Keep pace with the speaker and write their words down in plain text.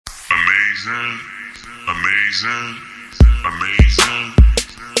Amazing, amazing, amazing,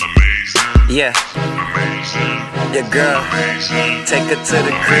 amazing. Yeah, Amazing, your girl, amazing, take her to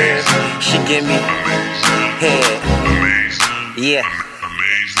the crib. She give me head. amazing, Yeah,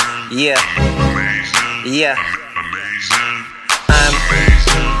 amazing, yeah, amazing, yeah. amazing, I'm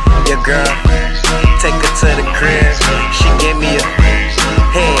your girl, take her to the crib. She give me a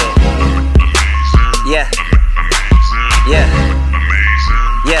head. Yeah, yeah,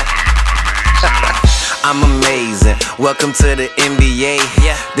 yeah. I'm amazing. Welcome to the NBA.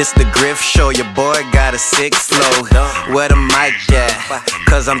 Yeah, this the Griff Show. Your boy got a 6 flow. Where the mic at?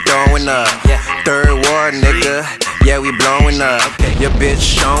 Cause I'm throwing up. Third war, nigga. Yeah, we blowing up. Your bitch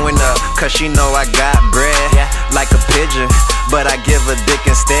showing up. Cause she know I got bread. Like a pigeon, but I give a dick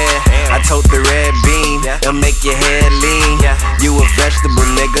instead. I tote the red bean. It'll make your head lean. You a vegetable,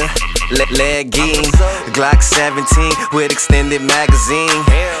 nigga. Leggings, Glock 17 with extended magazine.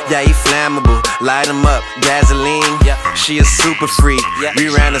 Yeah, he flammable, light him up, gasoline. She a super freak, we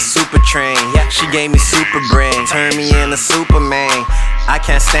ran a super train. She gave me super brain, turned me into Superman. I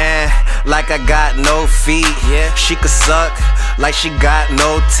can't stand like I got no feet. She could suck like she got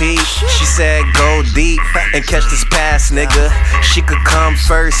no teeth. She said go deep and catch this pass, nigga. She could come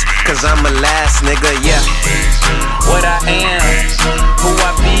first, cause I'm a last, nigga, yeah. What I am, who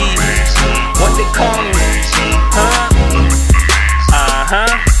I be, what they call me, huh? Uh-huh,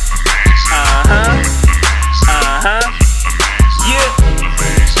 uh-huh, uh-huh, yeah.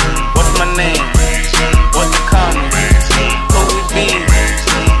 What's my name, what they call me, who we be,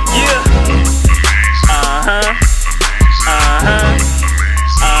 yeah. Uh-huh, uh-huh,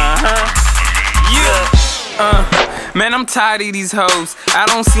 uh-huh, yeah. Man, I'm tired of these hoes. I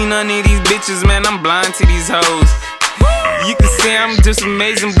don't see none of these bitches, man, I'm blind to these hoes. You can say I'm just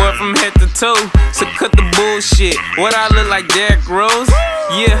amazing, boy, from head to toe. So cut the bullshit. What I look like, Derrick Rose?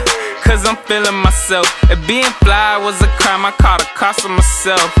 Yeah, cause I'm feeling myself. If being fly was a crime, I caught a cost of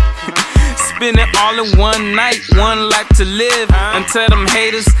myself. Spend it all in one night, one life to live. Until them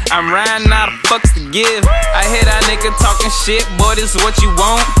haters, I'm riding out of fucks to give. I hear that nigga talking shit, boy, this what you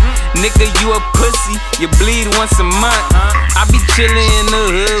want? Nigga, you a pussy, you bleed once a month. I be chillin' in the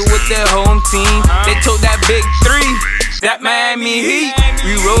hood with that home team. They told that big 3, that Miami Heat.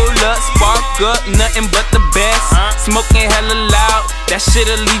 We roll up, spark up, nothing but the best. Smoking hella loud, that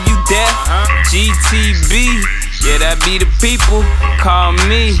shit'll leave you deaf. GTB, yeah, that be the people. Call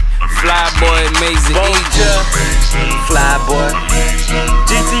me Flyboy, Amazin. Vulture, Flyboy,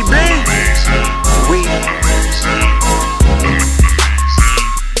 GTB, we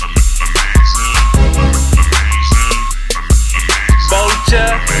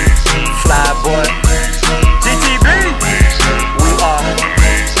Vulture, Flyboy, GTB, we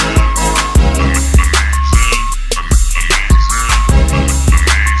are.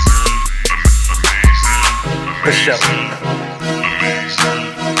 For sure.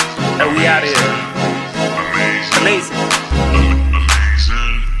 And we out here. Amazing. amazing.